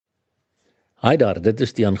Hi daar, dit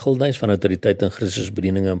is die Guldenhuys van Autoriteit en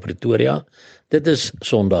Christusbediening in Pretoria. Dit is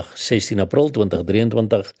Sondag 16 April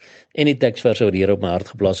 2023 en die teksverse wat die Here op my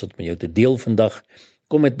hart geplaas het om jou te deel vandag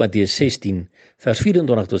kom met Matteus 16 vers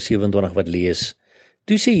 24 tot 27 wat lees.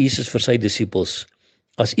 Toe sê Jesus vir sy dissipels: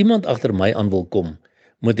 As iemand agter my aan wil kom,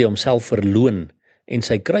 moet hy homself verloën en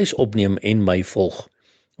sy kruis opneem en my volg.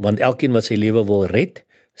 Want elkeen wat sy lewe wil red,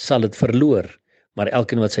 sal dit verloor, maar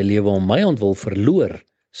elkeen wat sy lewe om my ontwil verloor,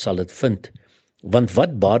 sal dit vind. Want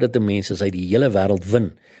wat baat dit 'n mens as hy die hele wêreld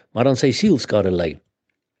win, maar aan sy siel skade ly?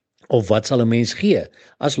 Of wat sal 'n mens gee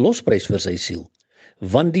as losprys vir sy siel?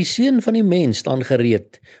 Want die Seun van die mens staan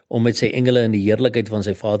gereed om met sy engele in die heerlikheid van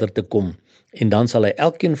sy Vader te kom, en dan sal hy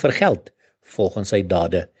elkeen vergeld volgens sy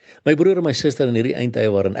dade. My broer en my suster, in hierdie eindtye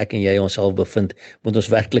waarin ek en jy onsself bevind, moet ons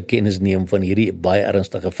werklik kennis neem van hierdie baie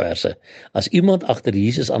ernstige verse. As iemand agter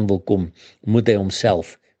Jesus aan wil kom, moet hy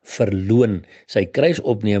homself verloën, sy kruis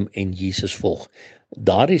opneem en Jesus volg.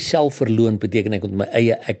 Daardie selfverloën beteken ek moet my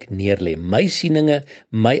eie ek neerlê. My sieninge,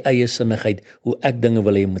 my eie sinnigheid, hoe ek dinge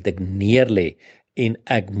wil hê, moet ek neerlê en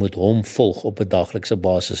ek moet hom volg op 'n daaglikse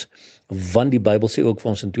basis. Want die Bybel sê ook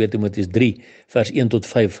vir ons in 2 Timoteus 3 vers 1 tot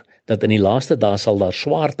 5 dat in die laaste dae sal daar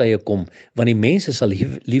swaar tye kom, want die mense sal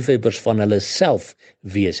liefhebbers van hulle self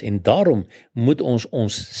wees en daarom moet ons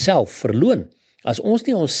onsself verloën. As ons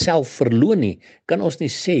nie onsself verloën nie, kan ons nie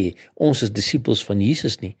sê ons is dissipels van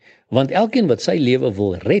Jesus nie, want elkeen wat sy lewe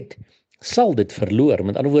wil red, sal dit verloor.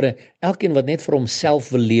 Met ander woorde, elkeen wat net vir homself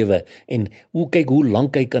wil lewe en kyk hoe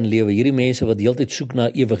lank hy kan lewe, hierdie mense wat heeltyd soek na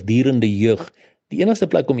ewigdurende jeug. Die enigste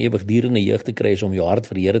plek om ewigdurende jeug te kry is om jou hart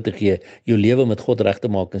vir die Here te gee, jou lewe met God reg te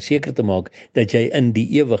maak en seker te maak dat jy in die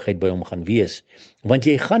ewigheid by hom gaan wees. Want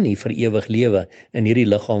jy gaan nie vir ewig lewe in hierdie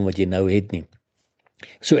liggaam wat jy nou het nie.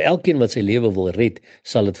 So elkeen wat sy lewe wil red,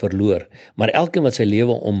 sal dit verloor. Maar elkeen wat sy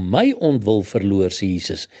lewe om my ontwil verloor, sê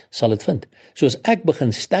Jesus, sal dit vind. So as ek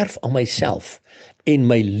begin sterf aan myself en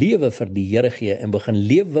my lewe vir die Here gee en begin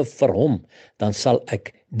lewe vir hom, dan sal ek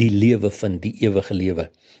die lewe vind, die ewige lewe.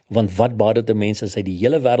 Want wat baat dit 'n mens as hy die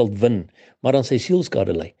hele wêreld win, maar aan sy siel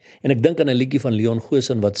skade ly? En ek dink aan 'n liedjie van Leon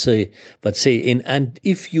Goosen wat sê and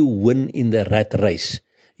if you win in the rat race,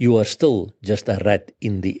 you are still just a rat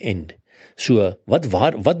in the end. So, wat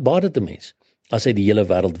baat dit 'n mens as hy die hele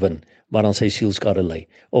wêreld win, maar aan sy siel skade ly?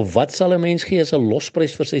 Of wat sal 'n mens gee as 'n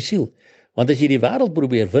losprys vir sy siel? Want as jy die wêreld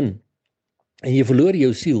probeer win en jy verloor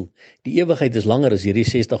jou siel, die ewigheid is langer as hierdie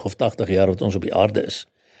 60 of 80 jaar wat ons op die aarde is.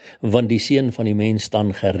 Want die Seun van die mens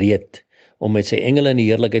staan gereed om met sy engele in die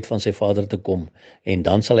heerlikheid van sy Vader te kom, en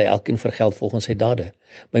dan sal hy elkeen vergeld volgens sy dade.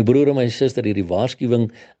 My broer en my suster, hierdie waarskuwing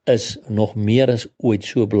is nog meer as ooit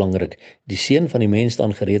so belangrik. Die Seun van die mens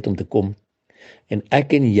staan gereed om te kom, en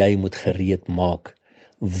ek en jy moet gereed maak,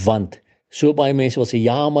 want so baie mense wil sê,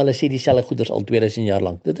 ja, maar hulle sê dieselfde goeders al 2000 jaar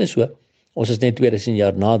lank. Dit is so, ons is net 2000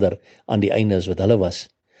 jaar nader aan die einde as wat hulle was.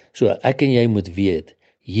 So ek en jy moet weet,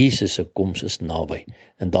 Jesus se koms is naby,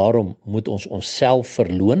 en daarom moet ons onsself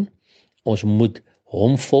verloën, ons moet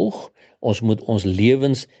hom volg, ons moet ons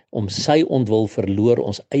lewens om sy ontwil verloor,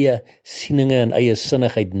 ons eie sieninge en eie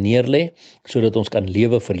sinnigheid neerlê, sodat ons kan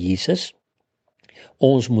lewe vir Jesus.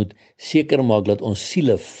 Ons moet seker maak dat ons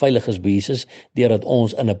siele veilig is by Jesus, deurdat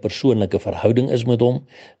ons in 'n persoonlike verhouding is met hom,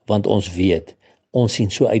 want ons weet, ons sien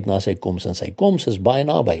so uit na sy koms, en sy koms is baie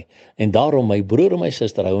naby. En daarom, my broer en my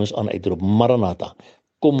suster, hou ons aan uitroep, Maranatha,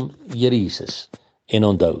 kom Here Jesus. En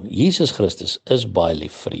onthou, Jesus Christus is baie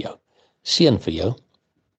lief vir jou. Seën vir jou.